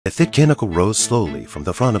A thick tentacle rose slowly from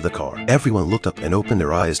the front of the car. Everyone looked up and opened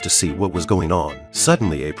their eyes to see what was going on.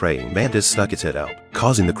 Suddenly, a praying mantis stuck its head out,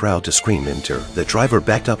 causing the crowd to scream in terror. The driver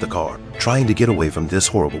backed up the car, trying to get away from this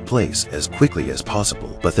horrible place as quickly as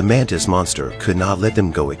possible. But the mantis monster could not let them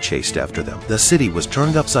go. It chased after them. The city was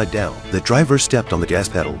turned upside down. The driver stepped on the gas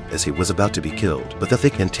pedal as he was about to be killed, but the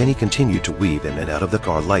thick antennae continued to weave in and out of the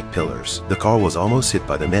car like pillars. The car was almost hit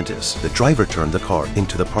by the mantis. The driver turned the car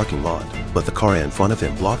into the parking lot, but the car in front of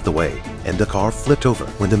him blocked the way, and the car flipped over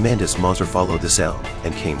when the mantis monster followed the sound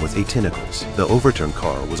and came with 8 tentacles. The overturned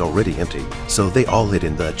car was already empty, so they all hid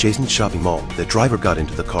in the adjacent shopping mall. The driver got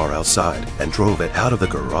into the car outside and drove it out of the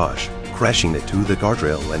garage, crashing it to the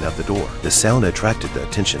guardrail and out the door. The sound attracted the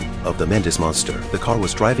attention of the mantis monster. The car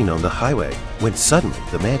was driving on the highway when suddenly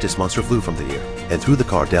the mantis monster flew from the air and threw the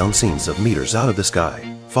car down scenes of meters out of the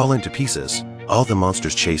sky, falling to pieces. All the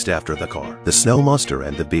monsters chased after the car. The snow monster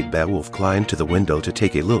and the big bad wolf climbed to the window to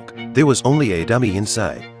take a look. There was only a dummy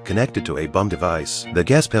inside, connected to a bum device. The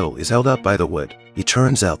gas pedal is held up by the wood. It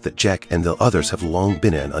turns out that Jack and the others have long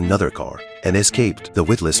been in another car and escaped. The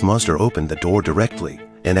witless monster opened the door directly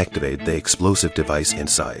and activated the explosive device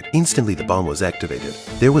inside. Instantly, the bomb was activated.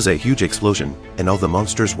 There was a huge explosion, and all the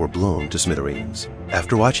monsters were blown to smithereens.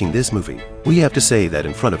 After watching this movie, we have to say that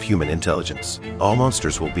in front of human intelligence, all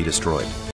monsters will be destroyed.